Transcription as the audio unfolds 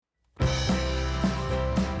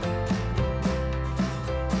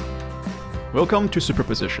Welcome to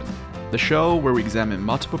Superposition, the show where we examine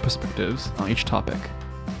multiple perspectives on each topic.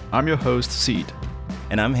 I'm your host, Seed.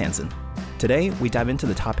 And I'm Hansen. Today, we dive into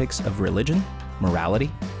the topics of religion,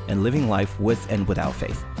 morality, and living life with and without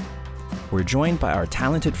faith. We're joined by our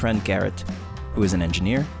talented friend Garrett, who is an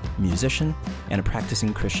engineer, musician, and a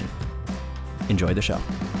practicing Christian. Enjoy the show.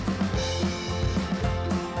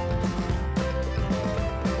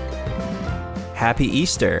 Happy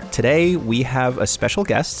Easter. Today, we have a special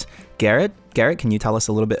guest, Garrett. Garrett, can you tell us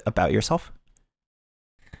a little bit about yourself?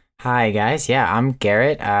 Hi, guys. Yeah, I'm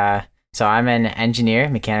Garrett. So I'm an engineer,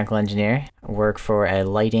 mechanical engineer. I work for a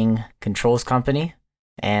lighting controls company,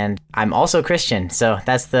 and I'm also Christian. So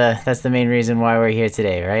that's the main reason why we're here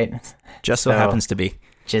today, right? Just so happens to be.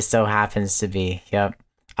 Just so happens to be. Yep.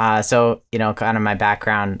 So kind of my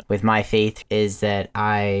background with my faith is that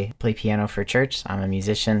I play piano for church. I'm a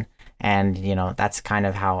musician, and that's kind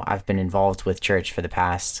of how I've been involved with church for the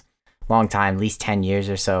past long time, at least 10 years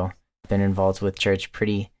or so. I've been involved with church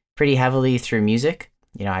pretty heavily through music.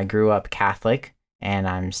 I grew up Catholic, and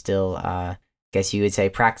I'm still, guess you would say,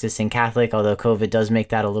 practicing Catholic, although COVID does make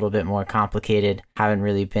that a little bit more complicated. Haven't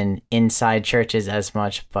really been inside churches as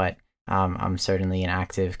much, but I'm certainly an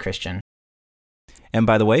active Christian. And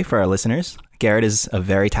by the way, for our listeners, Garrett is a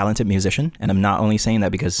very talented musician, and I'm not only saying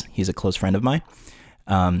that because he's a close friend of mine.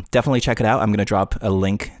 Definitely check it out. I'm going to drop a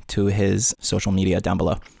link to his social media down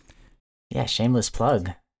below. Yeah, shameless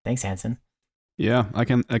plug. Thanks, Hansen. Yeah, I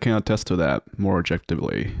can attest to that more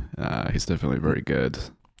objectively. He's definitely very good.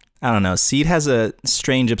 I don't know. Seed has a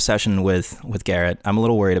strange obsession with Garrett. I'm a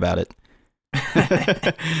little worried about it.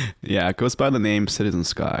 Yeah, it goes by the name Citizen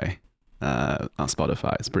Sky on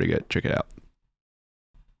Spotify. It's pretty good. Check it out.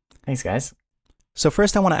 Thanks, guys. So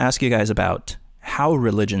first, I want to ask you guys about how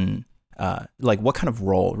religion, what kind of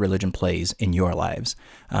role religion plays in your lives.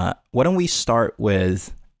 Why don't we start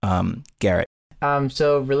with Garrett?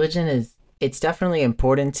 So religion it's definitely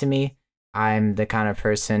important to me. I'm the kind of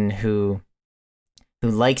person who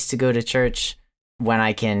likes to go to church when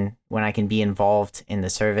I can be involved in the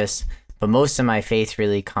service. But most of my faith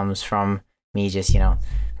really comes from me just,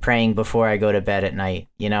 praying before I go to bed at night.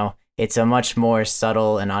 It's a much more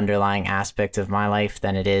subtle and underlying aspect of my life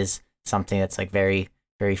than it is something that's like very,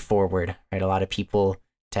 very forward, right? A lot of people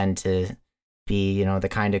tend to be, the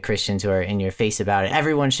kind of Christians who are in your face about it.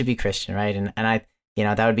 Everyone should be Christian, right? And I,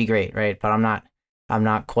 that would be great, right? But I'm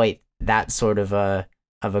not quite that sort of a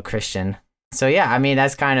Christian. So yeah, I mean,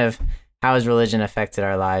 that's kind of how has religion affected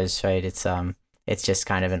our lives, right? It's just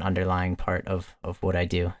kind of an underlying part of what I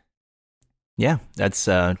do. Yeah, that's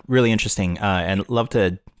really interesting, and love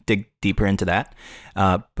to dig deeper into that.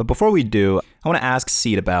 But before we do, I want to ask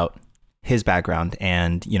Seed about his background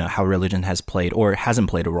and how religion has played or hasn't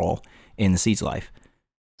played a role in Seed's life.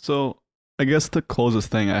 So I guess the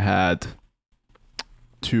closest thing I had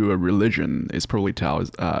to a religion is probably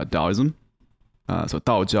Taoism. So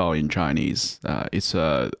Daojiao in Chinese, it's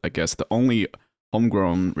I guess the only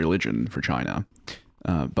homegrown religion for China.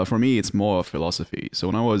 But for me, it's more of philosophy. So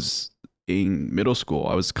when I was in middle school,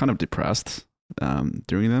 I was kind of depressed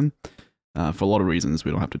during then for a lot of reasons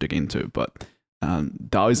we don't have to dig into. But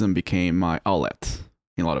Taoism became my outlet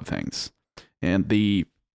in a lot of things. And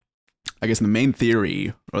I guess the main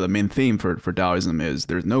theory or the main theme for Taoism is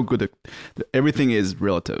there's no good, everything is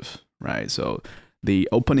relative, right? So the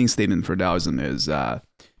opening statement for Taoism is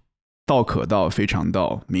道可道非常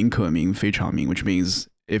道，名可名非常名, which means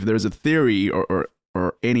if there's a theory or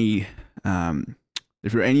any,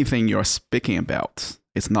 if you're anything you're speaking about,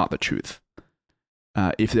 it's not the truth.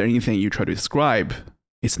 If there's anything you try to describe,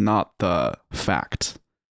 it's not the fact.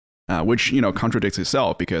 Which contradicts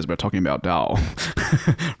itself because we're talking about Tao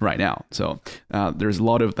right now. So there's a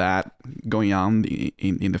lot of that going on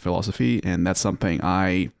in the philosophy, and that's something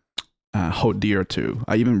I hold dear to.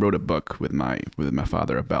 I even wrote a book with my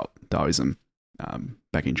father about Taoism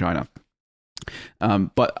back in China.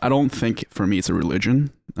 But I don't think for me it's a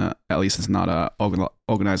religion. At least it's not a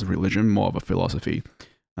organized religion, more of a philosophy.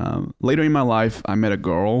 Later in my life, I met a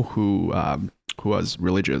girl who was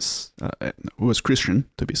religious, who was Christian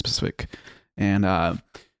to be specific, and I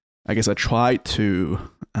guess I tried to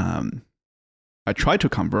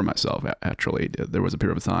convert myself. Actually, there was a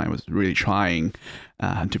period of time I was really trying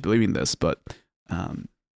to believe in this, but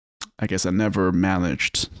I guess I never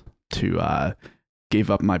managed to give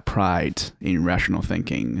up my pride in rational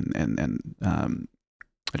thinking, and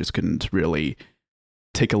I just couldn't really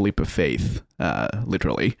take a leap of faith,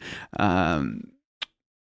 literally.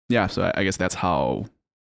 Yeah, so I guess that's how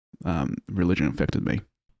religion affected me.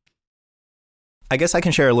 I guess I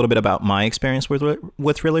can share a little bit about my experience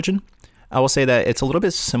with religion. I will say that it's a little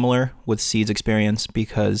bit similar with Seed's experience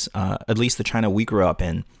because at least the China we grew up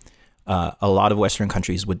in, a lot of Western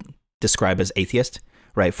countries would describe as atheist,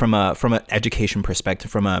 right? From an education perspective,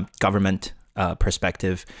 from a government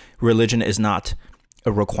perspective, religion is not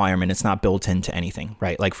a requirement. It's not built into anything,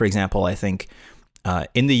 right? Like, for example, I think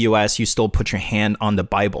in the US, you still put your hand on the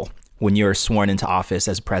Bible when you're sworn into office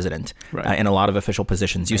as president. Right. In a lot of official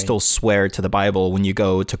positions, you still swear to the Bible when you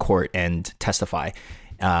go to court and testify.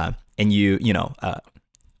 And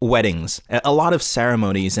weddings, a lot of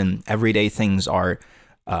ceremonies and everyday things are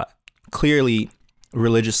clearly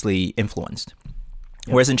religiously influenced.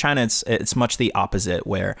 Yep. Whereas in China, it's much the opposite,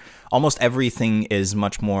 where almost everything is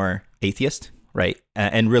much more atheist, right?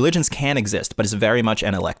 And religions can exist, but it's very much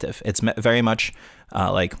an elective. It's very much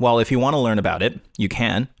like, well, if you want to learn about it, you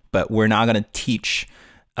can, but we're not going to teach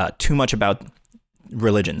too much about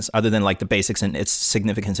religions other than like the basics and its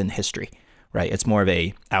significance in history, right? It's more of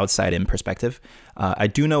a outside-in perspective. I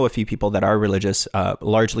do know a few people that are religious,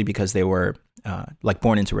 largely because they were like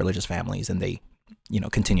born into religious families and they,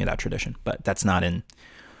 continue that tradition. But that's not in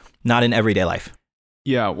everyday life.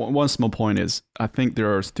 Yeah, one small point is I think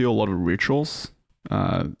there are still a lot of rituals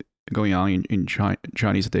going on in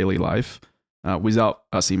Chinese daily life without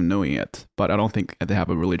us even knowing it. But I don't think they have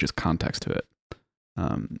a religious context to it.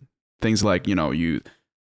 Things like, you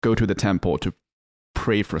go to the temple to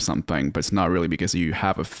pray for something, but it's not really because you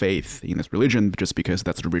have a faith in this religion, but just because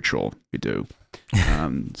that's the ritual you do.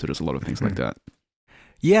 So there's a lot of things like that.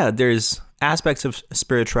 Yeah, there's aspects of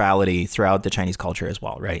spirituality throughout the Chinese culture as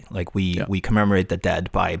well, right? Like we commemorate the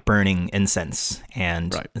dead by burning incense,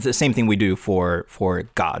 and it's the same thing we do for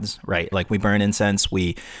gods, right? Like we burn incense,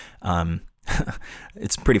 we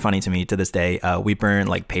it's pretty funny to me to this day. We burn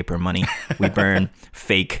like paper money, we burn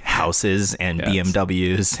fake houses and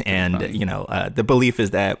BMWs, and the belief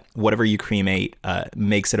is that whatever you cremate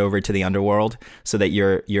makes it over to the underworld, so that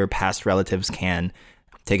your past relatives can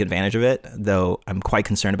take advantage of it, though I'm quite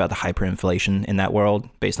concerned about the hyperinflation in that world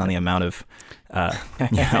based on the amount of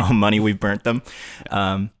money we've burnt them.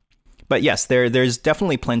 But yes, there's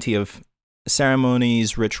definitely plenty of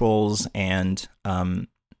ceremonies, rituals, and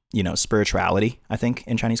spirituality, I think,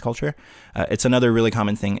 in Chinese culture. It's another really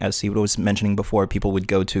common thing, as Siwa was mentioning before. People would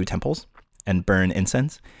go to temples and burn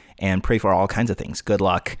incense and pray for all kinds of things. Good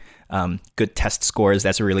luck, good test scores.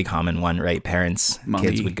 That's a really common one, right? Parents,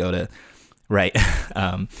 kids would go to... Right.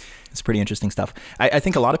 It's pretty interesting stuff. I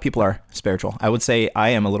think a lot of people are spiritual. I would say I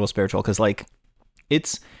am a little spiritual because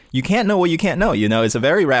you can't know what you can't know. It's a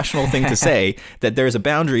very rational thing to say that there's a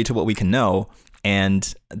boundary to what we can know,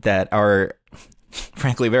 and that our,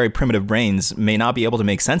 frankly, very primitive brains may not be able to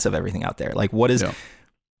make sense of everything out there. Like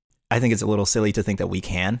I think it's a little silly to think that we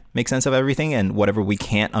can make sense of everything, and whatever we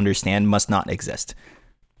can't understand must not exist.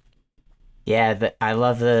 Yeah, I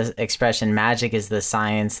love the expression, magic is the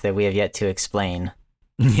science that we have yet to explain.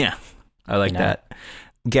 Yeah, I like that.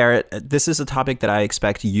 Garrett, this is a topic that I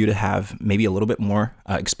expect you to have maybe a little bit more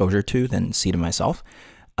exposure to than Seed and myself.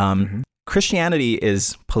 Christianity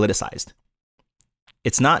is politicized.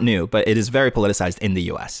 It's not new, but it is very politicized in the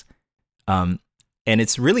US. And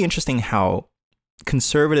it's really interesting how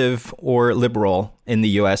conservative or liberal in the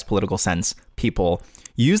US political sense people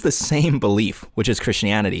use the same belief, which is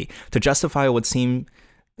Christianity, to justify what seem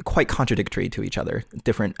quite contradictory to each other,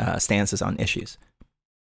 different stances on issues.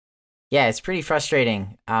 Yeah, it's pretty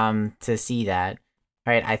frustrating to see that.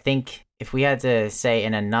 All right, I think if we had to say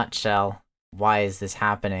in a nutshell, why is this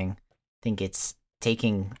happening? I think it's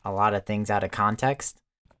taking a lot of things out of context.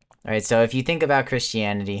 All right, so if you think about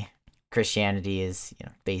Christianity is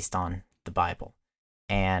based on the Bible.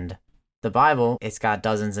 And the Bible, it's got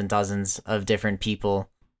dozens and dozens of different people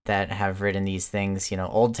that have written these things.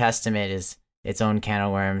 Old Testament is its own can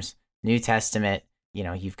of worms. New Testament,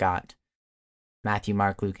 you've got Matthew,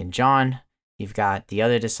 Mark, Luke, and John. You've got the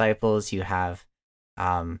other disciples. You have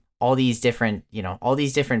all these different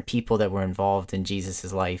people that were involved in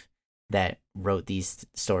Jesus's life that wrote these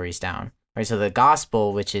stories down. Right. So the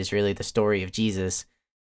gospel, which is really the story of Jesus,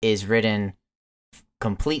 is written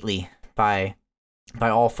completely by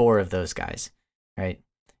all four of those guys, right?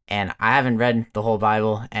 And I haven't read the whole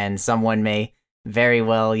Bible, and someone may very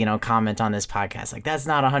well, comment on this podcast like that's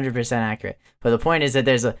not 100% accurate. But the point is that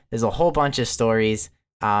there's a whole bunch of stories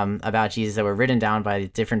about Jesus that were written down by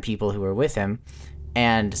different people who were with him,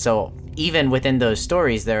 and so even within those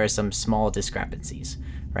stories, there are some small discrepancies,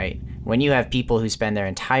 right? When you have people who spend their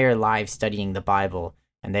entire lives studying the Bible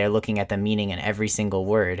and they're looking at the meaning in every single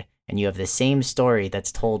word, and you have the same story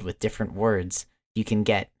that's told with different words, you can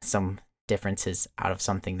get some differences out of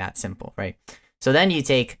something that simple, right? So then you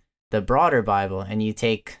take the broader Bible and you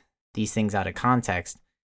take these things out of context,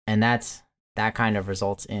 And that kind of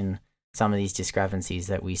results in some of these discrepancies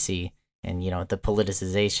that we see in, the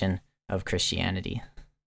politicization of Christianity.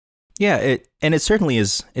 Yeah, it certainly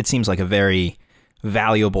is. It seems like a very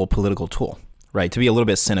valuable political tool, right? To be a little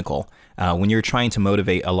bit cynical, when you're trying to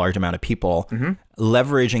motivate a large amount of people,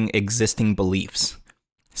 leveraging existing beliefs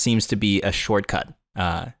seems to be a shortcut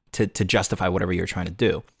to justify whatever you're trying to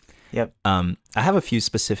do. Yep. I have a few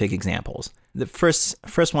specific examples. The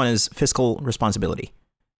first one is fiscal responsibility.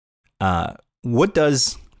 What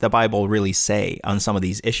does the Bible really say on some of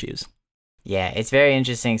these issues? Yeah, it's very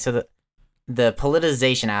interesting. So the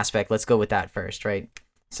politicization aspect, let's go with that first, right?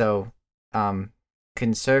 So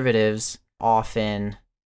conservatives often,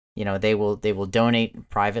 they will donate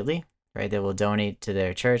privately, right? They will donate to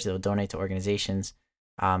their church, they will donate to organizations,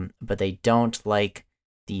 but they don't like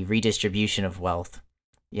the redistribution of wealth,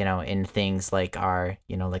 in things like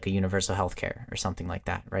like a universal health care or something like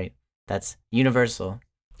that, right? That's universal.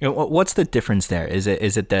 What's the difference there? Is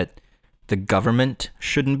it that the government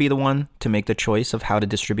shouldn't be the one to make the choice of how to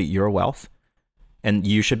distribute your wealth, and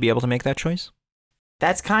you should be able to make that choice?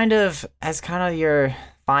 That's kind of your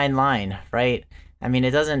fine line, right? I mean,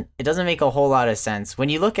 it doesn't make a whole lot of sense when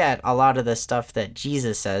you look at a lot of the stuff that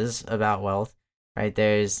Jesus says about wealth, right?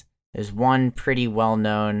 There's one pretty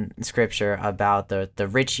well-known scripture about the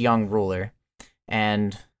rich young ruler,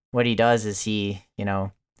 and what he does is he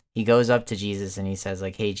goes up to Jesus and he says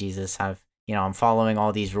like, "Hey Jesus, I'm following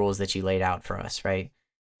all these rules that you laid out for us, right?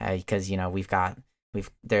 Because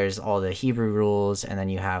there's all the Hebrew rules, and then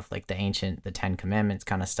you have like the 10 Commandments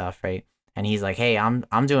kind of stuff, right?" And he's like, "Hey, I'm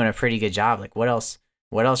doing a pretty good job. Like, what else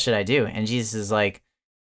should I do?" And Jesus is like,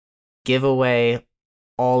 "Give away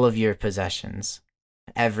all of your possessions,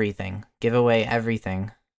 everything. Give away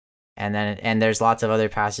everything." And there's lots of other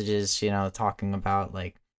passages, talking about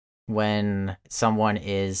like when someone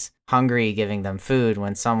is hungry, giving them food,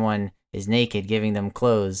 when someone is naked, giving them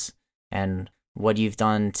clothes, and what you've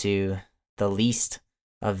done to the least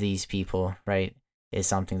of these people, right, is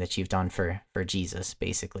something that you've done for Jesus,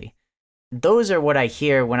 basically. Those are what I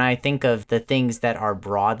hear when I think of the things that are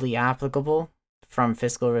broadly applicable from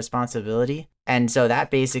fiscal responsibility. And so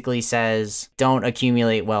that basically says, don't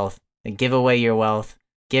accumulate wealth, give away your wealth,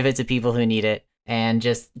 give it to people who need it, and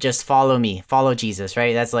just follow me, follow Jesus,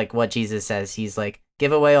 right? That's like what Jesus says. He's like,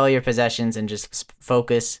 give away all your possessions and just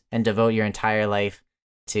focus and devote your entire life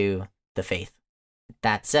to the faith.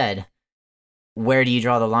 That said, where do you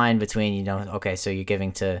draw the line between, okay, so you're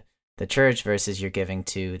giving to the church versus you're giving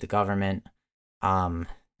to the government,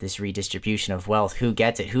 this redistribution of wealth, who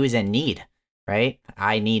gets it, who is in need, right?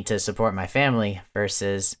 I need to support my family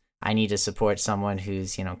versus I need to support someone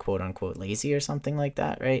who's, quote unquote lazy or something like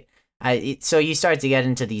that, right? So you start to get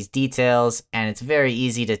into these details, and it's very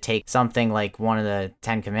easy to take something like one of the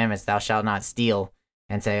 10 Commandments, thou shalt not steal,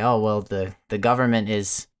 and say, oh, well, the government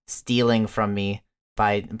is stealing from me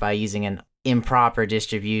by using an improper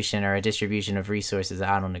distribution or a distribution of resources that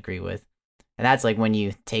I don't agree with. And that's like when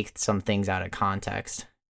you take some things out of context.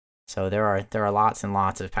 So there are lots and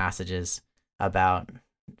lots of passages about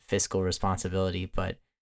fiscal responsibility, but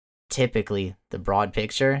typically the broad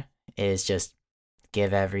picture is just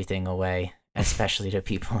give everything away, especially to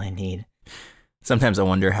people in need. Sometimes I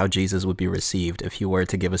wonder how Jesus would be received if he were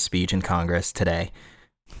to give a speech in Congress today.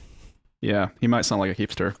 Yeah, he might sound like a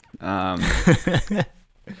hipster.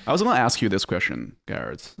 I was going to ask you this question,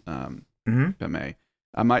 Garrett, if I may.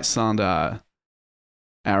 I might sound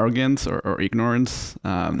arrogant or ignorant.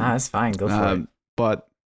 That's fine. Go for it. But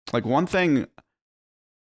like one thing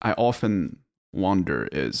I often wonder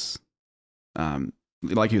is,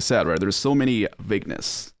 like you said, right? There's so many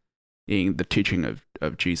vagueness in the teaching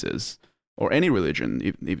of Jesus or any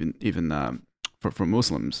religion, even for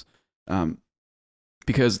Muslims,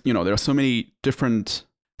 because there are so many different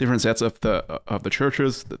sets of the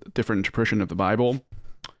churches, the different interpretation of the Bible.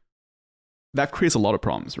 That creates a lot of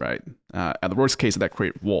problems, right? At the worst case, that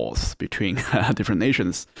creates walls between different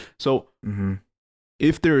nations. So,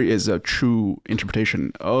 if there is a true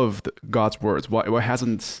interpretation of God's words, why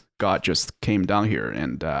hasn't God just came down here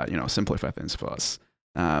and simplify things for us?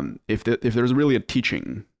 If there's really a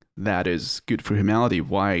teaching that is good for humanity,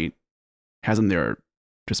 why hasn't there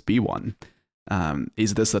just be one?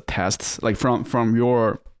 Is this a test? Like from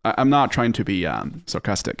your, I'm not trying to be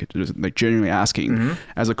sarcastic, just like genuinely asking,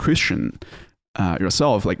 as a Christian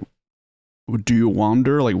yourself, like, do you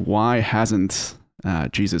wonder like why hasn't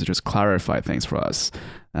Jesus just clarified things for us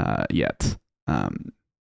yet?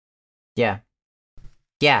 Yeah,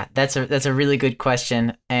 that's a really good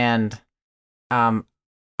question, and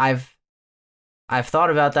I've thought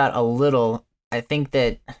about that a little. I think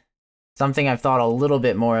that something I've thought a little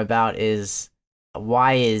bit more about is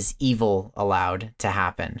why is evil allowed to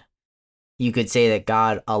happen? You could say that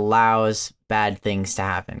God allows bad things to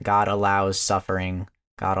happen. God allows suffering.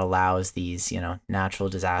 God allows these, natural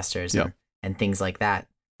disasters and things like that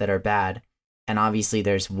are bad. And obviously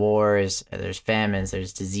there's wars, there's famines,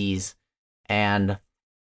 there's disease. And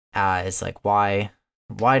it's like, why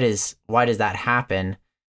does that happen?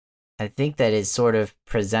 I think that it sort of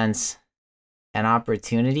presents an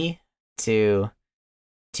opportunity to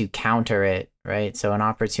counter it, right? So an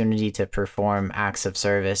opportunity to perform acts of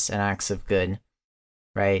service and acts of good,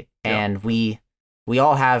 right? Yeah. And we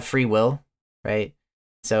all have free will, right?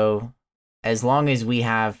 So as long as we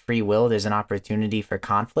have free will, there's an opportunity for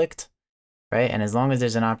conflict, right? And as long as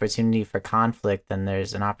there's an opportunity for conflict, then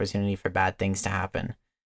there's an opportunity for bad things to happen,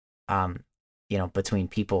 between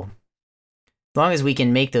people. As long as we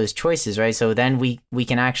can make those choices, right? So then we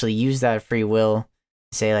can actually use that free will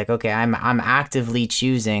to say like, okay, I'm actively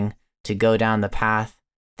choosing to go down the path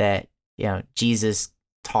that, Jesus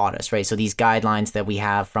taught us, right? So these guidelines that we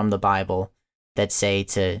have from the Bible that say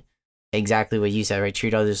to exactly what you said, right?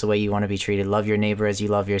 Treat others the way you want to be treated. Love your neighbor as you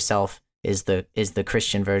love yourself is the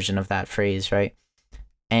Christian version of that phrase, right?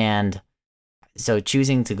 And so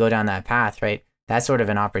choosing to go down that path, right? That's sort of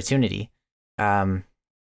an opportunity. And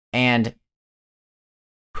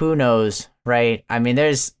who knows, right? I mean,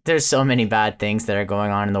 there's so many bad things that are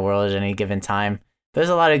going on in the world at any given time. There's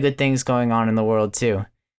a lot of good things going on in the world too.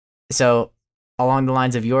 So along the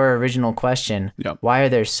lines of your original question, why are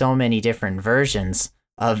there so many different versions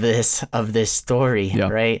of this story,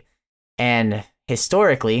 right? And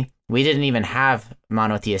historically, we didn't even have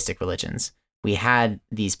monotheistic religions. We had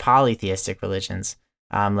these polytheistic religions,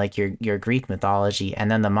 like your Greek mythology, and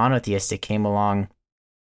then the monotheistic came along,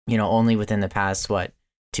 only within the past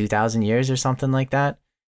 2,000 years or something like that.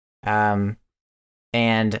 And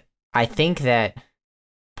I think that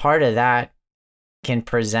part of that can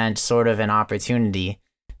present sort of an opportunity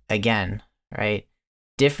again, right?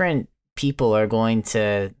 Different people are going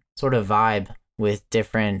to sort of vibe with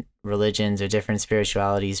different religions or different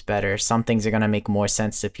spiritualities better. Some things are going to make more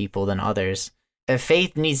sense to people than others.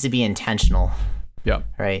 Faith needs to be intentional,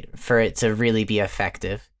 right? For it to really be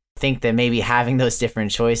effective. I think that maybe having those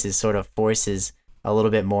different choices sort of forces a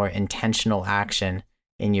little bit more intentional action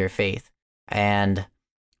in your faith. And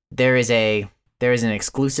there is an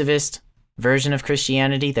exclusivist version of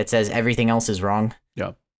Christianity that says everything else is wrong.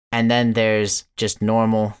 Yeah. And then there's just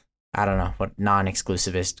normal,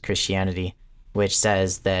 non-exclusivist Christianity, which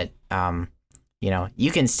says that,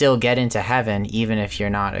 you can still get into heaven even if you're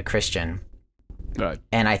not a Christian. Right.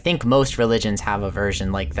 And I think most religions have a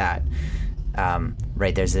version like that.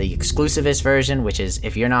 Right. There's the exclusivist version, which is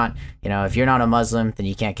if you're not a Muslim, then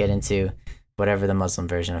you can't get into whatever the Muslim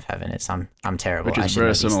version of heaven is. I'm terrible. Which is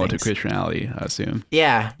very similar to Christianity, I assume.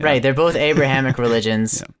 Yeah, right. They're both Abrahamic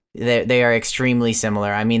religions. They are extremely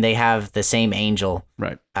similar. I mean, they have the same angel.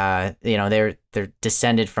 Right. They're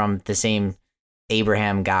descended from the same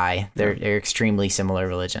Abraham guy. They're extremely similar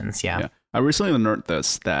religions. Yeah. I recently learned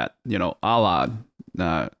that Allah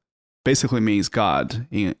basically means God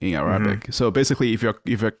in Arabic. Mm-hmm. So basically, if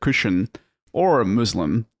you're a Christian or a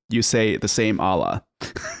Muslim, you say the same Allah.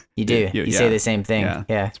 You do. You say the same thing.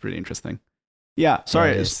 Yeah. It's pretty interesting. Yeah.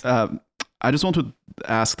 Sorry. I just want to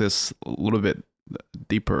ask this a little bit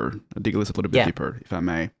deeper, dig this a little bit deeper, if I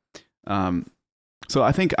may. So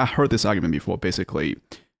I think I heard this argument before, basically,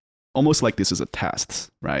 almost like this is a test,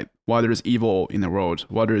 right? Why there is evil in the world,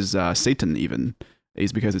 why there is Satan even,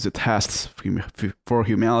 is because it's a test for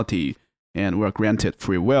humanity, and we're granted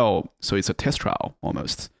free will, so it's a test trial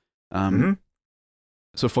almost.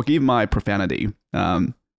 So forgive my profanity.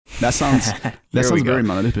 That sounds very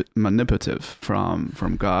manipulative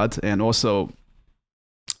from God, and also,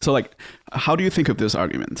 so like, how do you think of this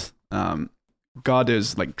argument? God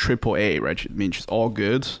is like triple A, right? It means all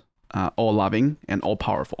good, all loving, and all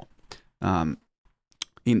powerful. In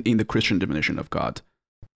the Christian definition of God,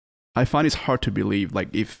 I find it's hard to believe, like,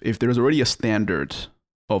 if there's already a standard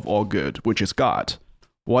of all good, which is God,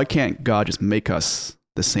 why can't God just make us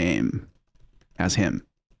the same as Him?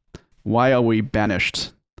 Why are we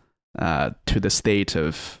banished to the state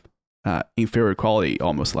of inferior quality,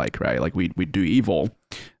 almost like, right? Like we do evil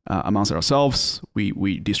amongst ourselves,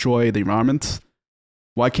 we destroy the environment.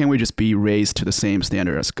 Why can't we just be raised to the same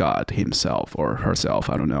standard as God Himself or herself?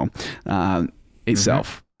 I don't know,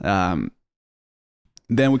 itself.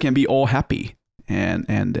 Then we can be all happy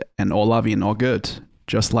and all loving and all good,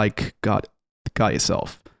 just like God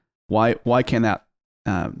itself. Why can't that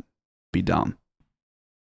be done?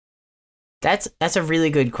 That's a really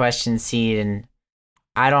good question, Seed, and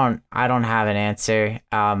I don't have an answer.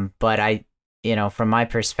 But from my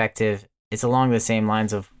perspective, it's along the same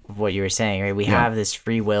lines of what you were saying, right? We Yeah. have this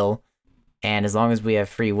free will, and as long as we have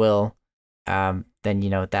free will, then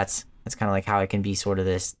that's kind of like how it can be sort of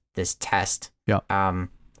this test. Yeah.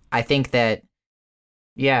 I think that,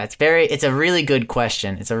 yeah, it's a really good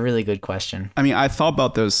question. It's a really good question. I mean, I thought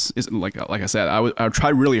about this. Is like I said, I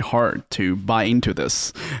tried really hard to buy into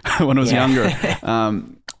this when I was Yeah. younger.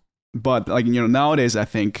 But like nowadays, I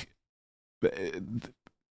think,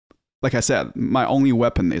 like I said, my only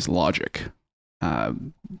weapon is logic.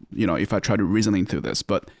 If I try to reasoning through this,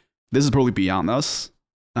 but this is probably beyond us.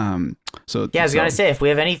 So Yeah, I was gonna say, if we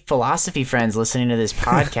have any philosophy friends listening to this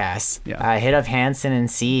podcast, Yeah. hit up Hansen and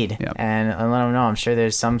Seed Yeah. and let them know. I'm sure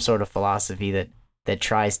there's some sort of philosophy that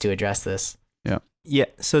tries to address this. Yeah.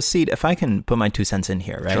 So, Seed, if I can put my 2 cents in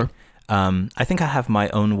here, right? Sure. I think I have my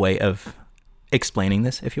own way of explaining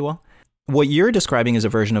this, if you will. What you're describing is a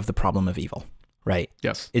version of the problem of evil, right?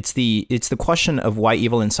 Yes. It's the question of why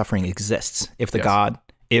evil and suffering exists. If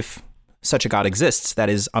such a God exists, that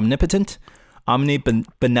is omnipotent,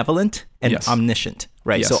 omnibenevolent, and Yes. omniscient,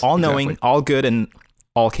 right? Yes, So all knowing, exactly. all good, and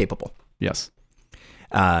all capable. Yes.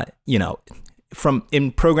 From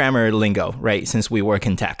in programmer lingo, right? Since we work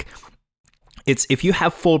in tech, it's if you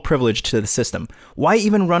have full privilege to the system, why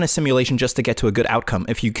even run a simulation just to get to a good outcome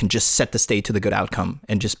if you can just set the state to the good outcome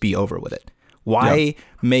and just be over with it? Why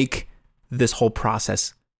make this whole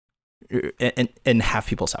process and have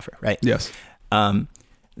people suffer, right? Yes.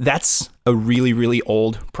 That's a really, really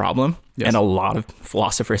old problem. Yes. And a lot of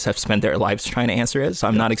philosophers have spent their lives trying to answer it. So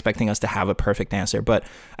I'm not expecting us to have a perfect answer. But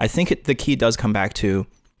I think the key does come back to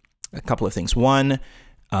a couple of things. One,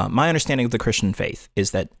 my understanding of the Christian faith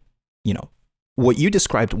is that, what you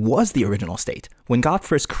described was the original state. When God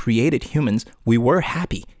first created humans, we were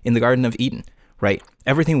happy in the Garden of Eden, right?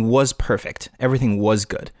 Everything was perfect. Everything was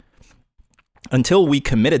good. Until we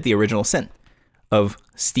committed the original sin of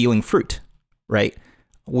stealing fruit, right?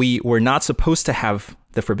 We were not supposed to have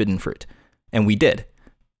the forbidden fruit, and we did.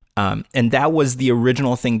 And that was the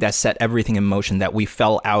original thing that set everything in motion, that we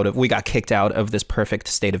got kicked out of this perfect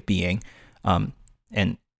state of being.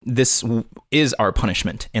 And this is our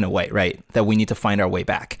punishment in a way, right? That we need to find our way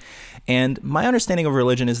back. And my understanding of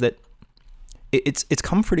religion is that it's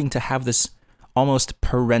comforting to have this almost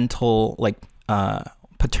parental,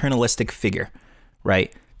 paternalistic figure,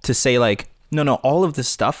 right? To say no, all of this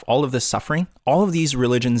stuff, all of this suffering, all of these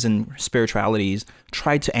religions and spiritualities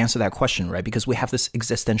tried to answer that question, right? Because we have this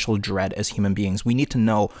existential dread as human beings. We need to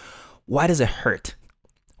know, why does it hurt?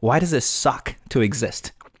 Why does it suck to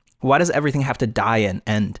exist? Why does everything have to die and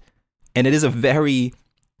end? And it is a very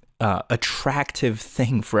attractive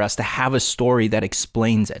thing for us to have a story that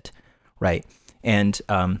explains it, right? And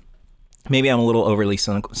maybe I'm a little overly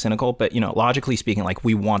cynical, but logically speaking,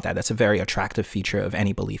 we want that. That's a very attractive feature of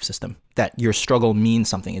any belief system, that your struggle means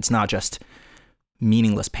something. It's not just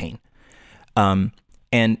meaningless pain. And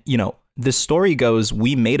the story goes,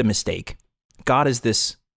 we made a mistake. God is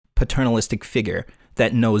this paternalistic figure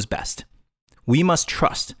that knows best. We must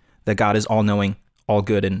trust that God is all-knowing,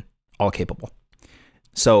 all-good, and all-capable.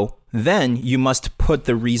 So then you must put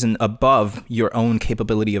the reason above your own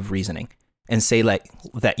capability of reasoning and say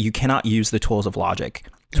that you cannot use the tools of logic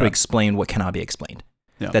to explain what cannot be explained.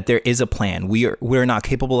 Yeah. That there is a plan. We're not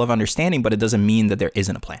capable of understanding, but it doesn't mean that there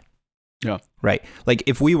isn't a plan. Yeah. Right?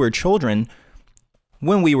 If we were children,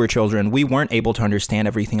 when we were children, we weren't able to understand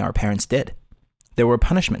everything our parents did. There were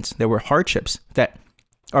punishments, there were hardships that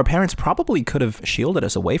our parents probably could have shielded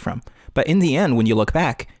us away from. But in the end, when you look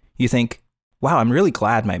back, you think, wow, I'm really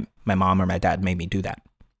glad my mom or my dad made me do that.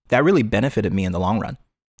 That really benefited me in the long run.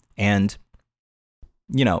 And,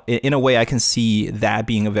 in a way, I can see that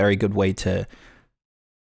being a very good way to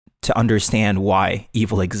understand why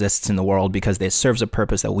evil exists in the world, because it serves a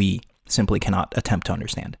purpose that we simply cannot attempt to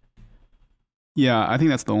understand. Yeah, I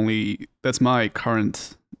think that's my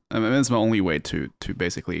current, that's my only way to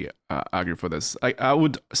basically argue for this. I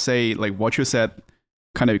would say what you said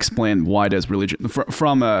kind of explained why does religion,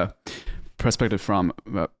 from a perspective from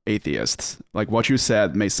atheists, what you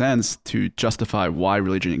said made sense to justify why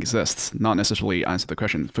religion exists, not necessarily answer the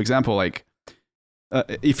question. For example,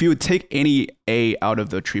 if you take any A out of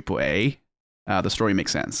the triple A, the story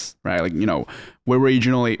makes sense, right?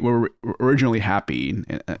 We're originally happy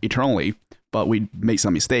eternally, but we make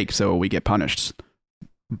some mistake, so we get punished.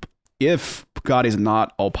 If God is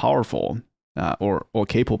not all powerful or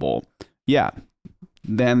capable,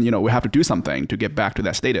 then we have to do something to get back to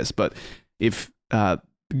that status. But if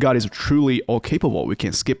God is truly all capable, we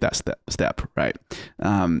can skip that step, right?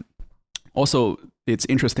 Also, it's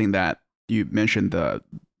interesting that you mentioned the,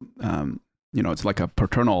 it's like a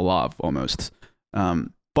paternal love almost.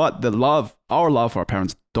 But our love for our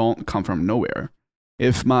parents don't come from nowhere.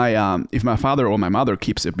 If my father or my mother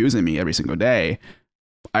keeps abusing me every single day,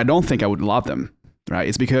 I don't think I would love them, right?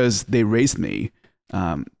 It's because they raised me.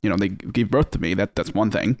 They gave birth to me. That's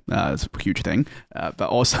one thing. It's a huge thing. But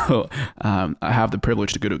also, I have the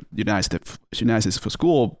privilege to go to United States for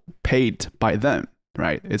school, paid by them,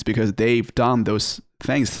 right? It's because they've done those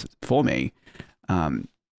things for me. I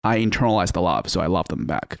internalized the love, so I love them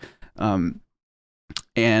back.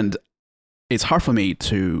 And it's hard for me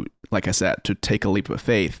to, like I said, to take a leap of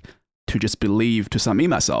faith, to just believe, to submit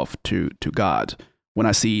myself to God when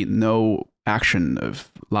I see no action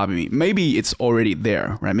of loving me. Maybe it's already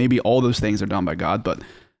there, right? Maybe all those things are done by God, but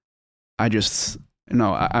I just,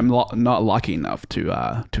 I'm not lucky enough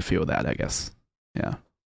to feel that, I guess. Yeah.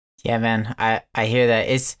 Yeah, man. I hear that.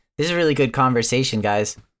 This is a really good conversation,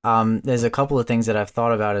 guys. There's a couple of things that I've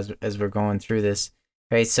thought about as we're going through this.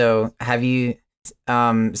 Right. So have you,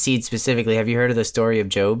 Seed specifically, have you heard of the story of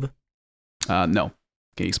Job? No.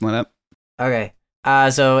 Can you explain that? Okay.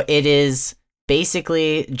 So it is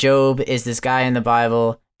basically Job is this guy in the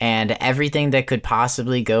Bible, and everything that could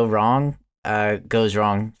possibly go wrong, goes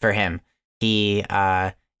wrong for him. He,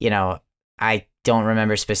 I don't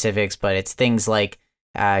remember specifics, but it's things like,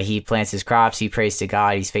 he plants his crops, he prays to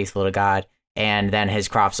God, he's faithful to God, and then his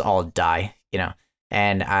crops all die,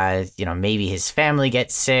 and, maybe his family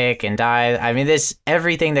gets sick and die. I mean,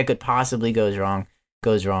 everything that could possibly goes wrong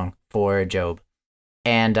for Job.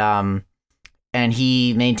 And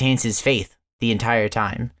he maintains his faith the entire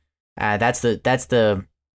time. That's the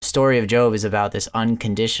story of Job, is about this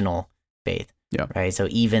unconditional faith. Yeah. Right. So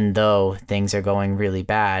even though things are going really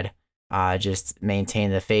bad, just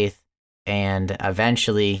maintain the faith, and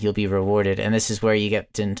eventually you'll be rewarded. And this is where you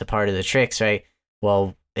get into part of the tricks, right?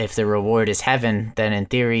 Well, if the reward is heaven, then in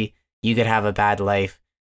theory you could have a bad life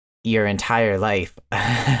your entire life.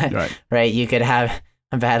 Right. Right. You could have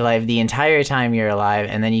a bad life the entire time you're alive,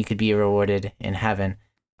 and then you could be rewarded in heaven.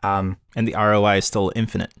 And the ROI is still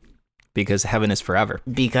infinite because heaven is forever.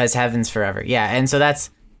 Because heaven's forever. Yeah. And so that's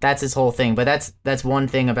his whole thing. But that's one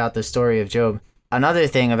thing about the story of Job. Another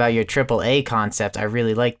thing about your AAA concept, I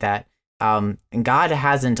really like that. God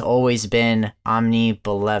hasn't always been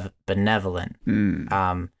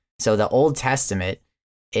omnibenevolent. So the Old Testament,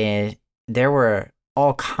 there were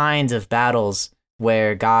all kinds of battles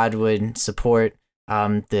where God would support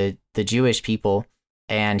the Jewish people,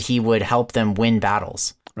 and he would help them win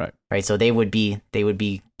battles. Right. So they would be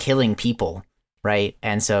killing people, right?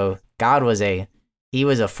 And so God was a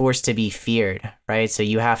force to be feared, right? So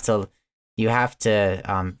you have to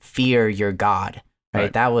fear your God,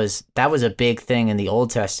 right? That was a big thing in the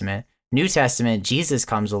Old Testament. New Testament, Jesus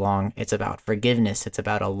comes along. It's about forgiveness. It's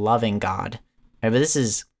about a loving God, right? But this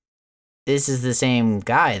is the same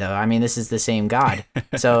guy, though. I mean, this is the same God.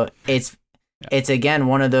 So it's again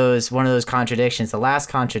one of those contradictions. The last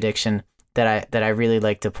contradiction that I really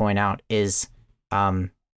like to point out is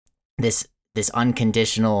this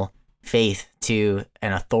unconditional faith to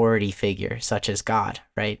an authority figure such as God,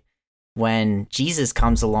 right? When Jesus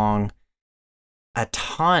comes along, a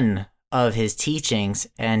ton of his teachings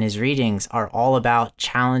and his readings are all about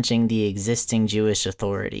challenging the existing Jewish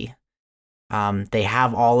authority. They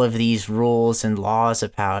have all of these rules and laws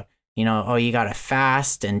about, you gotta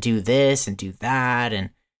fast and do this and do that, and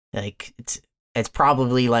like it's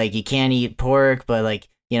probably like you can't eat pork, but like,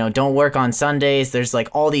 don't work on Sundays. There's like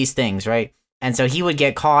all these things, right? And so he would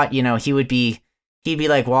get caught, he'd be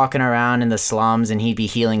like walking around in the slums, and he'd be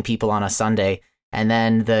healing people on a Sunday. And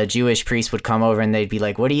then the Jewish priest would come over and they'd be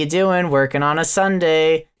like, "What are you doing working on a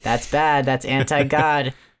Sunday? That's bad. That's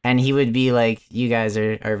anti-God." And he would be like, "You guys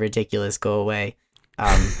are ridiculous. Go away."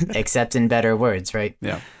 Except in better words, right?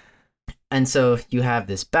 Yeah. And so you have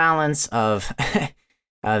this balance of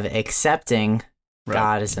accepting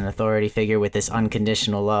God as an authority figure with this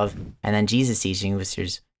unconditional love, and then Jesus teaching, which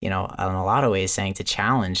is, in a lot of ways saying to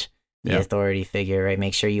challenge the authority figure, right?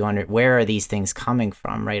 Make sure you where are these things coming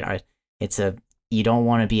from, right? You don't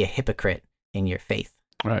want to be a hypocrite in your faith.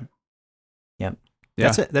 Right. Yep.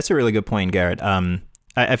 Yeah. That's a really good point, Garrett.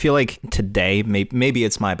 I feel like today, maybe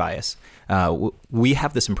it's my bias. We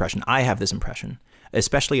have this impression, I have this impression,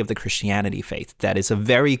 especially of the Christianity faith, that it's a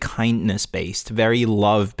very kindness-based, very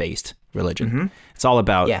love-based religion. Mm-hmm. It's all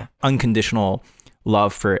about unconditional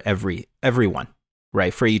love for everyone,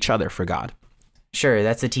 right? For each other, for God. Sure,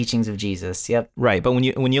 that's the teachings of Jesus. Yep. Right, but when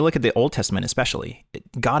you look at the Old Testament especially,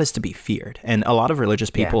 God is to be feared. And a lot of religious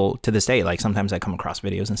people to this day, like sometimes I come across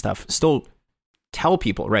videos and stuff, still tell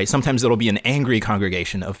people, right? Sometimes it'll be an angry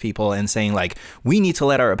congregation of people and saying like, we need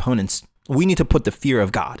to put the fear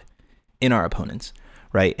of God in our opponents,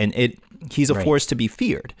 right? And he's a Right. force to be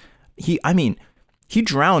feared. He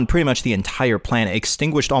drowned pretty much the entire planet,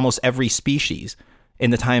 extinguished almost every species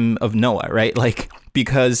in the time of Noah, right? Like,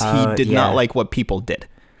 because he did not yeah. like what people did.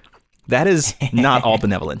 That is not all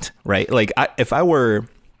benevolent, right? Like, if I were,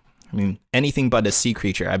 anything but a sea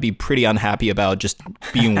creature, I'd be pretty unhappy about just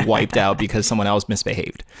being wiped out because someone else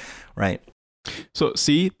misbehaved, right? So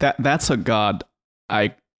see, that's a God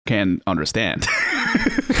I can understand.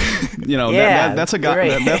 Yeah, that's a God.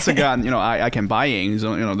 right. That's a God. I can buy in.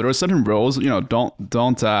 So, there are certain rules.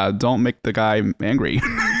 Don't make the guy angry,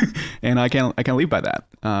 and I can live by that.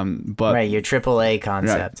 But Right, your AAA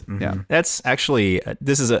concept. Right. Yeah. That's actually,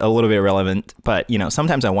 this is a little bit irrelevant, but,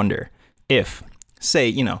 sometimes I wonder if,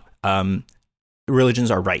 say,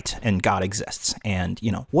 religions are right and God exists. And,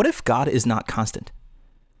 what if God is not constant?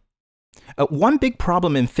 One big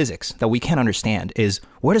problem in physics that we can't understand is,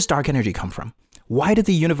 where does dark energy come from? Why did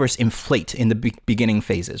the universe inflate in the beginning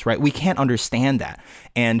phases, right? We can't understand that.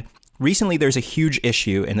 And recently, there's a huge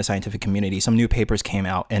issue in the scientific community. Some new papers came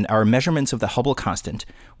out, and our measurements of the Hubble constant,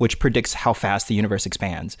 which predicts how fast the universe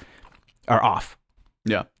expands, are off.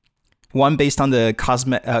 yeah. One based on the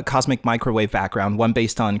cosmic microwave background, one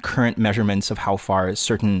based on current measurements of how far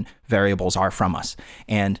certain variables are from us.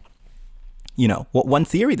 And one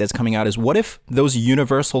theory that's coming out is, what if those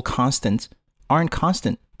universal constants aren't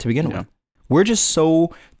constant to begin with? We're just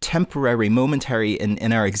so temporary, momentary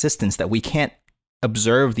in our existence that we can't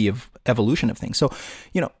observe the evolution of things. So,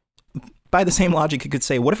 by the same logic, you could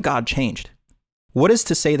say, what if God changed? What is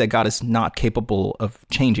to say that God is not capable of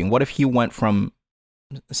changing? What if he went from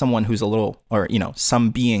someone who's a little, or, some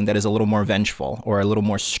being that is a little more vengeful or a little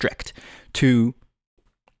more strict to,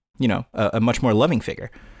 a much more loving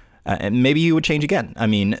figure? And maybe he would change again. I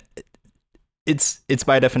mean, it's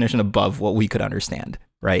by definition above what we could understand,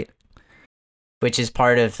 right? Which is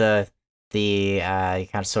part of the kind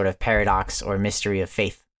of sort of paradox or mystery of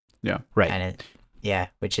faith. Yeah. Right. And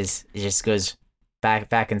which is, it just goes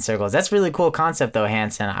back in circles. That's a really cool concept though,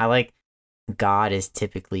 Hanson. I like God is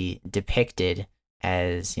typically depicted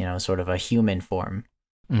as, sort of a human form,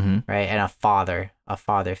 Mm-hmm. right? And a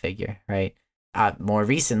father figure, right? More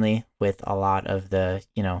recently with a lot of the,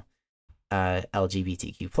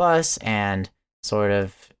 LGBTQ plus and sort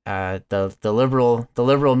of the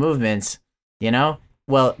liberal movements,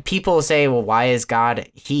 well, people say, well, why is God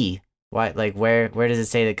he? Why, like, where does it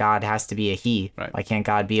say that God has to be a he? Right. Why can't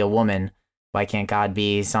God be a woman? Why can't God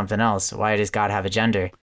be something else? Why does God have a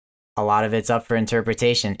gender? A lot of it's up for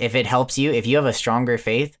interpretation. If it helps you, if you have a stronger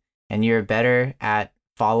faith and you're better at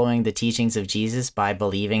following the teachings of Jesus by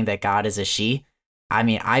believing that God is a she, I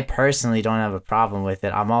mean, I personally don't have a problem with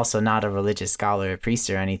it. I'm also not a religious scholar or priest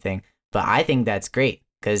or anything, but I think that's great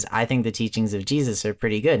because I think the teachings of Jesus are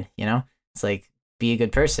pretty good. It's like, be a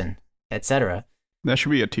good person, etc. That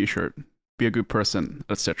should be a T-shirt. Be a good person,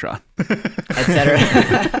 etc.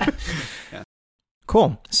 etc. Yeah.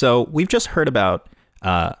 Cool. So we've just heard about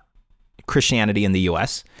Christianity in the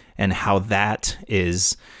U.S. and how that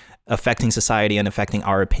is affecting society and affecting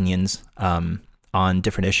our opinions on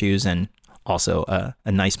different issues, and also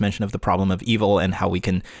a nice mention of the problem of evil and how we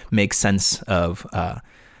can make sense of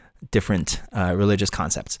different religious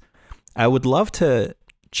concepts. I would love to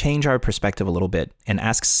change our perspective a little bit and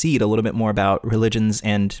ask Seed a little bit more about religions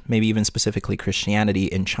and maybe even specifically Christianity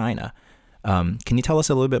in China. Can you tell us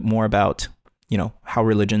a little bit more about, how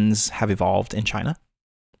religions have evolved in China?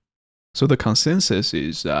 So the consensus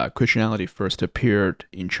is Christianity first appeared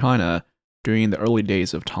in China during the early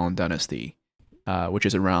days of Tang Dynasty, which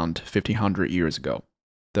is around 1500 years ago.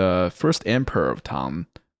 The first emperor of Tang,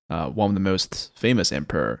 one of the most famous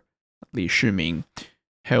emperor, Li Shiming,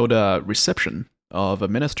 held a reception of a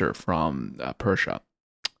minister from Persia.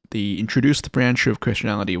 The introduced branch of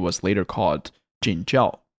Christianity was later called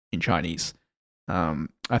Jinjiao in Chinese.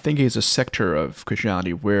 I think it's a sector of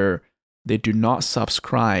Christianity where they do not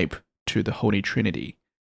subscribe to the Holy Trinity.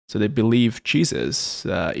 So they believe Jesus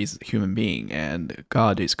is a human being and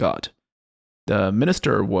God is God. The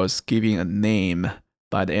minister was given a name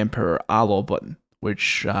by the emperor Aloban,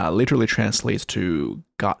 which literally translates to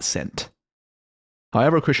God sent.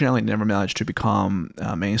 However, Christianity never managed to become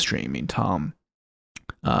mainstream in Tang.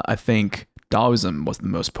 I think Taoism was the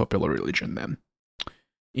most popular religion then.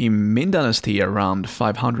 In Ming Dynasty, around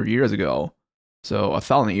 500 years ago, so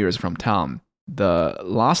 1,000 years from Tang, the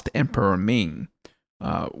last emperor Ming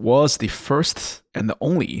was the first and the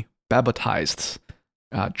only baptized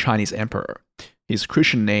Chinese emperor. His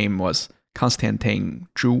Christian name was Constantine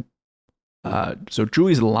Zhu. So Zhu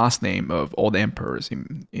is the last name of all the emperors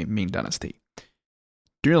in Ming Dynasty.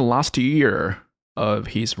 During the last year of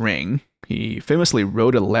his reign, he famously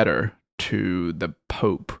wrote a letter to the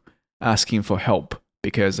Pope asking for help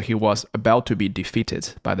because he was about to be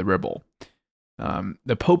defeated by the rebel.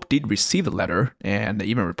 The Pope did receive the letter and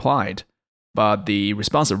even replied, but the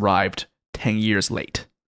response arrived 10 years late.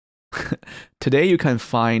 Today, you can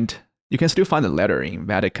still find the letter in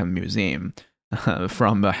Vatican Museum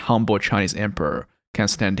from a humble Chinese emperor,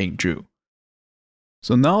 Constantine Zhu.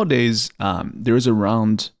 So nowadays, there is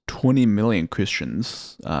around 20 million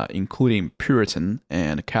Christians, including Puritan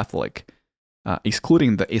and Catholic,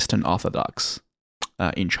 excluding the Eastern Orthodox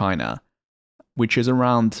in China, which is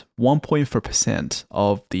around 1.4%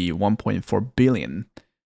 of the 1.4 billion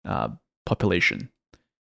population.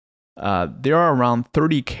 There are around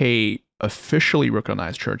 30,000 officially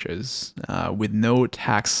recognized churches with no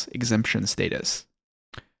tax exemption status.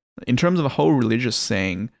 In terms of a whole religious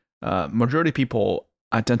saying, majority of people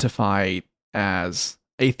identify as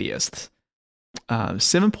atheists.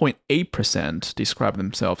 7.8% describe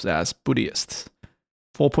themselves as Buddhists,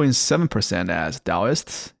 4.7% as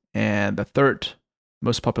Taoists, and the third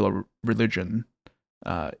most popular religion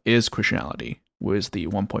is Christianity, with the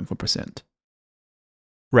 1.4%.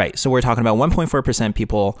 Right. So we're talking about 1.4%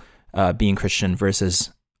 people being Christian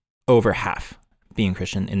versus over half being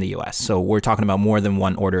Christian in the U.S. So we're talking about more than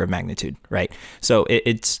one order of magnitude, right? So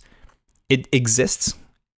it exists,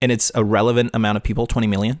 and it's a relevant amount of people, 20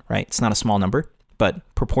 million, right? It's not a small number, but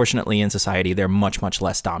proportionately in society, they're much, much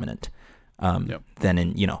less dominant than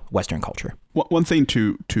in, Western culture. One thing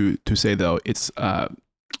to say though, it's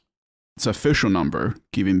official number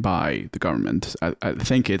given by the government. I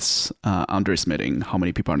think it's underestimating how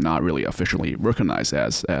many people are not really officially recognized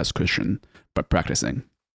as Christian but practicing.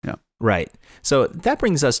 Yeah. Right. So that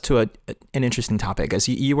brings us to an interesting topic, as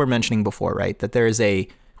you were mentioning before, right? That there is a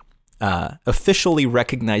officially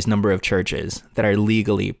recognized number of churches that are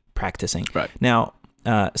legally practicing. Right. Now,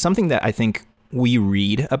 something that I think we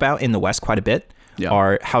read about in the West quite a bit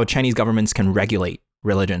are how Chinese governments can regulate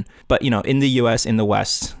religion. But, in the US, in the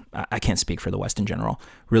West, I can't speak for the West in general,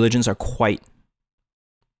 religions are quite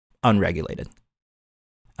unregulated.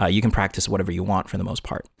 You can practice whatever you want for the most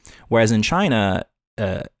part. Whereas in China,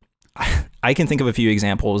 I can think of a few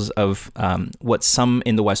examples of what some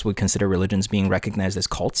in the West would consider religions being recognized as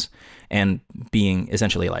cults and being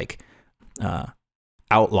essentially like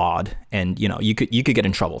outlawed, and you could get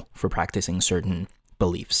in trouble for practicing certain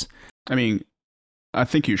beliefs. I mean, I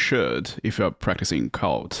think you should if you're practicing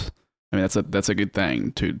cult. I mean, that's a good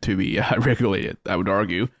thing to be regulated, I would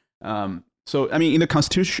argue. So I mean, in the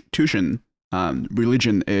Constitution,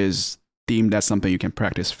 religion is deemed as something you can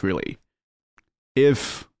practice freely.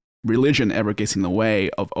 If religion ever gets in the way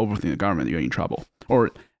of overthrowing the government, you're in trouble.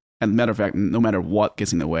 Or, as a matter of fact, no matter what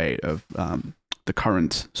gets in the way of the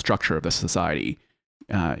current structure of the society,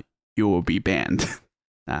 you will be banned,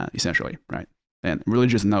 essentially, right? And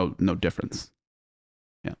religion is no difference.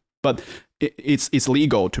 Yeah, but it's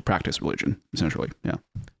legal to practice religion, essentially. Yeah,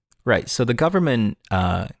 right. So the government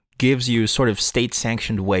gives you sort of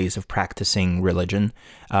state-sanctioned ways of practicing religion,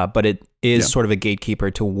 but it is sort of a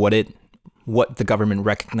gatekeeper to what the government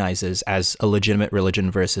recognizes as a legitimate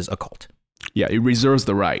religion versus a cult. Yeah, it reserves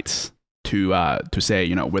the rights to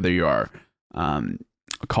say, whether you are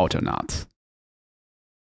a cult or not.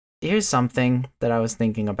 Here's something that I was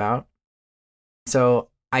thinking about. So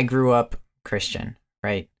I grew up Christian,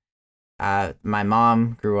 right? My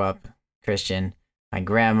mom grew up Christian. My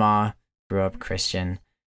grandma grew up Christian,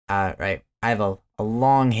 right? I have a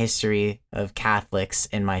long history of Catholics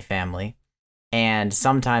in my family. And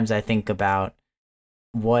sometimes I think about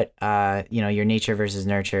what, your nature versus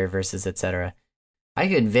nurture versus etc. I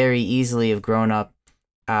could very easily have grown up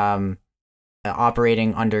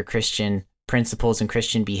operating under Christian principles and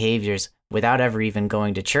Christian behaviors without ever even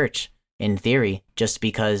going to church, in theory, just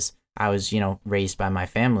because I was, raised by my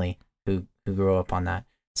family who grew up on that.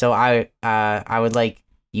 So I would like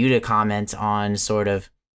you to comment on sort of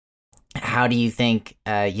how do you think,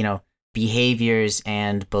 behaviors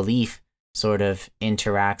and belief sort of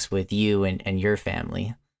interacts with you and your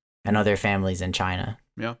family and other families in China.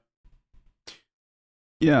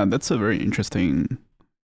 Yeah, that's a very interesting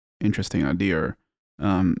idea.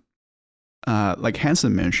 Like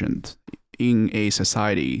Hansen mentioned, in a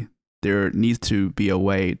society, there needs to be a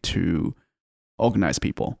way to organize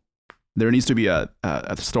people. There needs to be a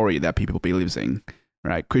story that people believe in,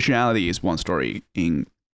 right? Christianity is one story in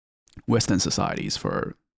Western societies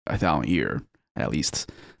for 1,000 years, at least.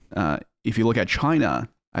 If you look at China,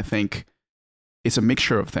 I think it's a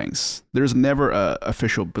mixture of things. There's never an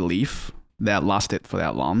official belief that lasted for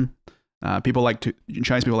that long. Chinese people like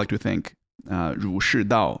to think 儒释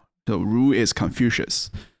道. So 儒 is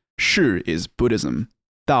Confucius, 释 is Buddhism,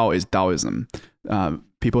 Dao is Taoism.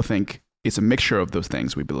 People think it's a mixture of those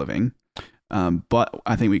things we believe in. But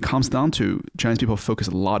I think it comes down to Chinese people focus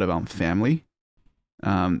a lot on family,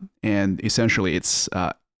 and essentially it's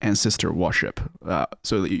ancestor worship.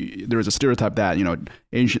 So there is a stereotype that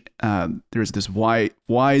Asian, there's this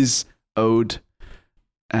wise old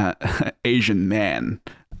Asian man,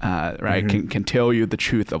 right, can tell you the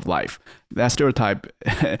truth of life. That stereotype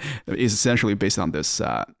is essentially based on this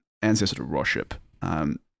ancestor worship.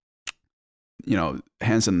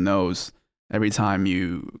 Hansen knows every time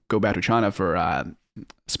you go back to China for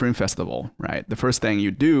Spring Festival, right? The first thing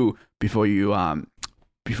you do before you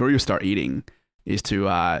start eating is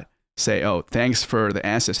to say, "Oh, thanks for the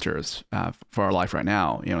ancestors for our life right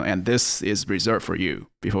now," and this is reserved for you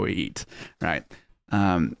before we eat, right?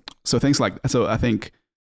 So things like so. I think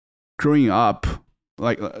growing up,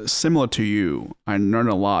 like similar to you, I learned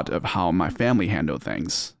a lot of how my family handled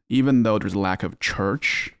things, even though there's a lack of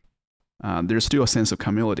church. There's still a sense of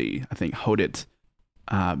community, I think, hold it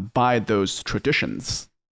by those traditions,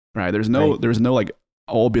 right? There's no like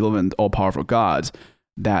all beloved, all powerful gods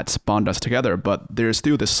that bond us together, but there's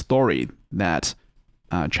still this story that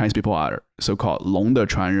Chinese people are so-called 龙的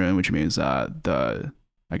传人, which means the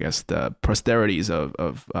posterities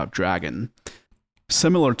of dragon.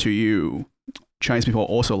 Similar to you, Chinese people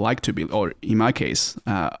also like to be, or in my case,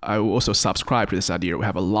 I also subscribe to this idea. We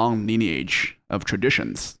have a long lineage of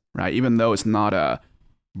traditions, right? Even though it's not a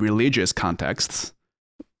religious context,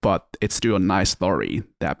 but it's still a nice story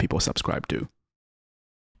that people subscribe to.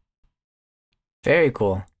 Very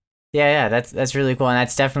cool. Yeah, that's really cool, and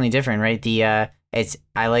that's definitely different, right?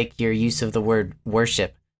 I like your use of the word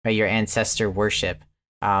worship, right? Your ancestor worship,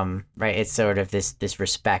 right? It's sort of this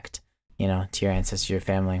respect, to your ancestor, your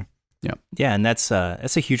family. Yeah, and that's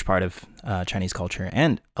a huge part of Chinese culture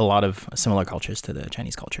and a lot of similar cultures to the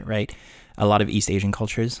Chinese culture, right? A lot of East Asian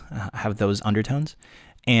cultures have those undertones.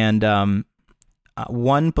 And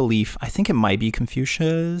one belief, I think it might be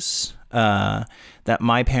Confucius, that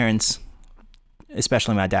my parents,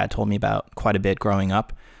 especially my dad, told me about quite a bit growing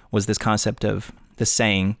up, was this concept of the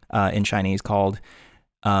saying in Chinese called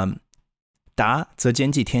达则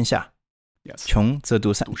兼济天下, yes. 穷则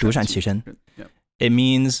独善其身. It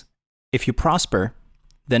means if you prosper,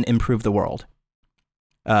 then improve the world.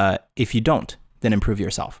 If you don't, then improve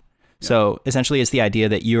yourself. Yeah. So essentially, it's the idea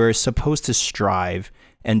that you're supposed to strive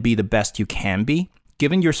and be the best you can be.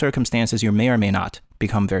 Given your circumstances, you may or may not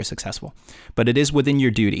become very successful. But it is within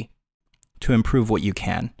your duty to improve what you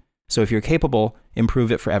can. So if you're capable,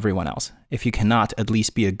 improve it for everyone else. If you cannot, at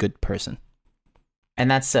least be a good person. And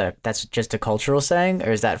that's just a cultural saying,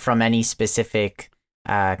 or is that from any specific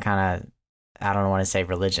kind of, I don't want to say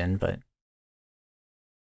religion, but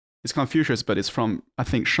it's Confucius, but it's from, I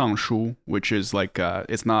think, Shangshu, which is like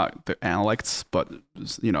it's not the Analects, but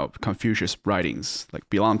Confucius writings like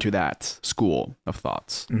belong to that school of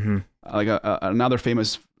thoughts. Mm-hmm. Like another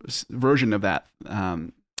famous version of that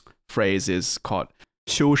phrase is called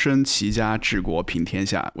修身齐家治国平天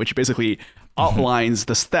下, which basically outlines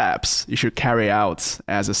the steps you should carry out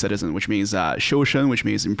as a citizen, which means 修身, which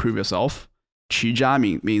means improve yourself. 齐家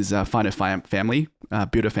means find a family,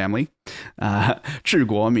 build a family. 治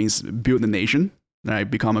国 means build the nation, right?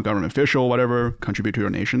 Become a government official, whatever, contribute to your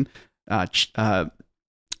nation.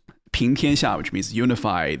 平天下, which means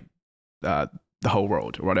unify the whole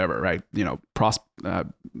world or whatever, right?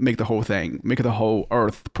 Make the whole thing, make the whole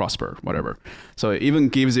earth prosper, whatever. So it even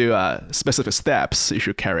gives you specific steps you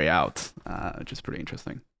should carry out, which is pretty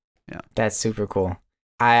interesting. Yeah, that's super cool.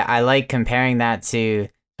 I like comparing that to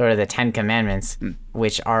sort of the 10 Commandments,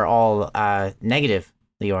 which are all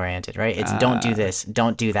negatively oriented, right? It's don't do this,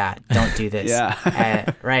 don't do that, don't do this.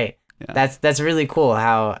 Yeah. Right. Yeah. That's really cool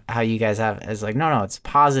how you guys have it's like, no, it's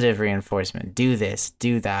positive reinforcement. Do this,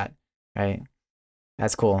 do that, right?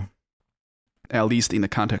 That's cool. At least in the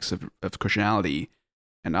context of Christianity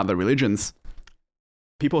and other religions,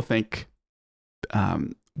 people think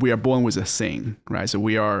we are born with a sin, right? So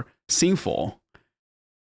we are sinful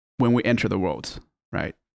when we enter the world,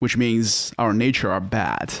 right? Which means our nature are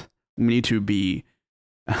bad. We need to be,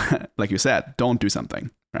 like you said, don't do something,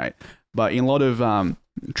 right? But in a lot of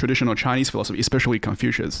traditional Chinese philosophy, especially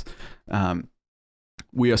Confucius,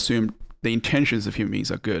 we assume the intentions of human beings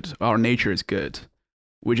are good. Our nature is good.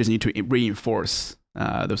 We just need to reinforce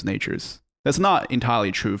those natures. That's not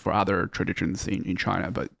entirely true for other traditions in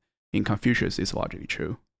China, but in Confucius, it's logically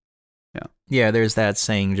true. Yeah. Yeah, there's that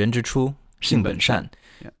saying, 人之初,性本善.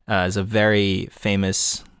 It's a very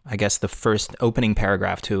famous, I guess, the first opening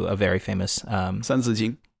paragraph to a very famous 三字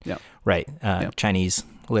经. Yeah. Right. Chinese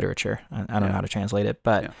literature. I don't know how to translate it,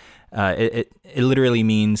 but it literally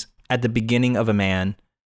means at the beginning of a man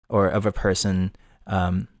or of a person,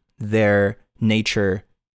 their nature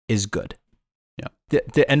is good. Yeah.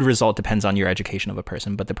 The end result depends on your education of a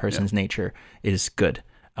person, but the person's nature is good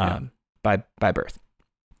by birth.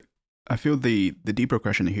 I feel the deeper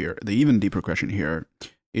question here, the even deeper question here,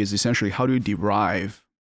 is essentially how do you derive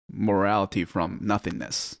morality from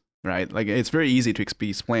nothingness, right? Like it's very easy to be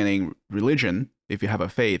explaining religion if you have a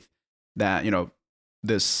faith that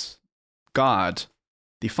this God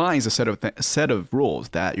defines a set of rules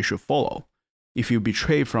that you should follow. If you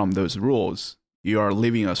betray from those rules, you are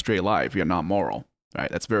living a straight life. You're not moral, right?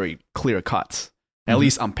 That's very clear cut, at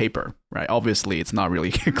least on paper, right? Obviously, it's not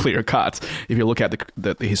really clear cut if you look at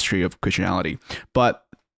the history of Christianity. But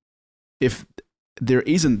if there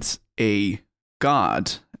isn't a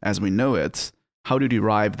God as we know it, how do you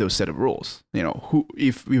derive those set of rules?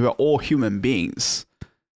 If we were all human beings,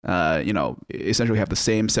 essentially have the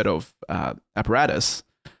same set of apparatus,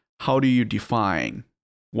 how do you define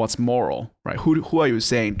what's moral, right? Who are you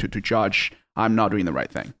saying to judge I'm not doing the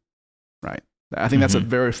right thing, right? I think that's a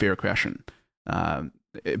very fair question.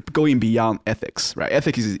 Going beyond ethics, right?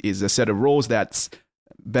 Ethics is a set of rules that's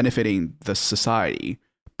benefiting the society.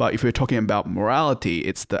 But if we're talking about morality,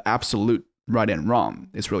 it's the absolute right and wrong.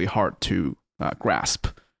 It's really hard to grasp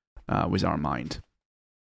with our mind.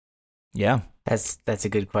 Yeah. That's a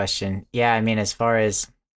good question. Yeah, I mean, as far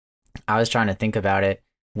as I was trying to think about it,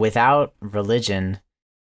 without religion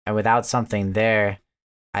and without something there,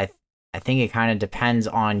 I think it kind of depends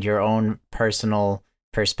on your own personal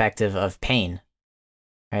perspective of pain,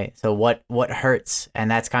 right? So what hurts,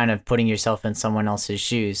 and that's kind of putting yourself in someone else's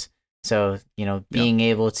shoes. So, being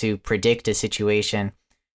able to predict a situation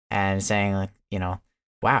and saying like,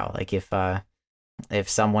 wow, like if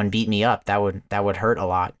someone beat me up, that would hurt a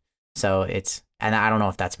lot. So and I don't know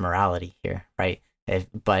if that's morality here, right?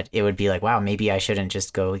 But it would be like, wow, maybe I shouldn't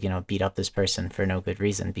just go, beat up this person for no good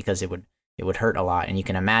reason because it would hurt a lot, and you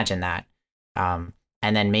can imagine that. And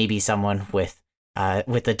then maybe someone with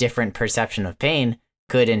a different perception of pain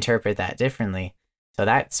could interpret that differently. So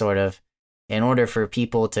that sort of, in order for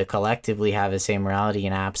people to collectively have the same morality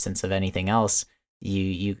in absence of anything else,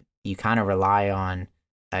 you kind of rely on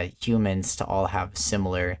humans to all have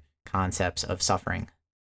similar concepts of suffering.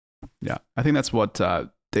 Yeah, I think that's what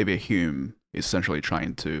David Hume is essentially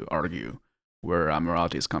trying to argue, where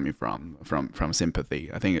morality is coming from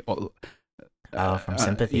sympathy. I think. From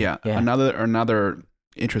sympathy. Yeah. Another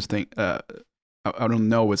interesting. I don't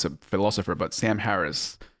know, it's a philosopher, but Sam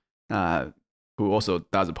Harris, who also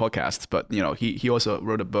does a podcast, but he also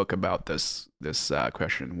wrote a book about this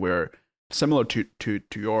question, where similar to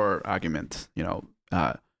your argument,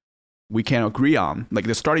 we can agree on like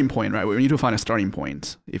the starting point, right? We need to find a starting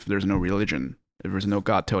point. If there's no religion, if there's no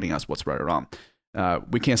God telling us what's right or wrong,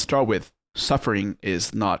 we can start with suffering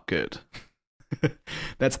is not good.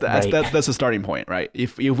 That's the starting point, right?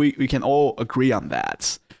 If we can all agree on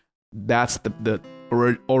that, that's the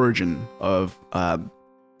origin of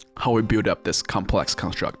how we build up this complex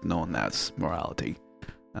construct known as morality.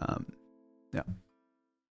 Yeah.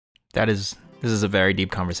 This is a very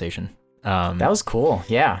deep conversation. That was cool.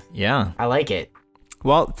 Yeah. Yeah. I like it.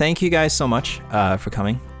 Well, thank you guys so much for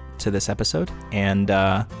coming to this episode. And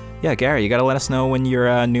Gary, you got to let us know when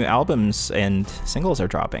your new albums and singles are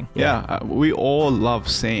dropping. Yeah, we all love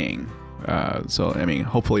singing. So, I mean,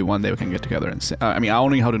 hopefully one day we can get together and sing. I mean, I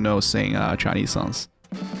only know how to sing Chinese songs.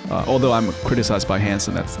 Although I'm criticized by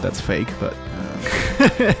Hanson, that's fake, but...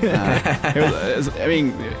 I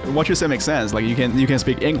mean, what you said makes sense. Like, you can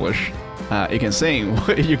speak English, you can sing.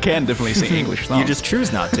 You can definitely sing English songs. You just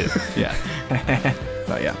choose not to. Yeah.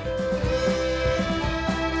 But yeah.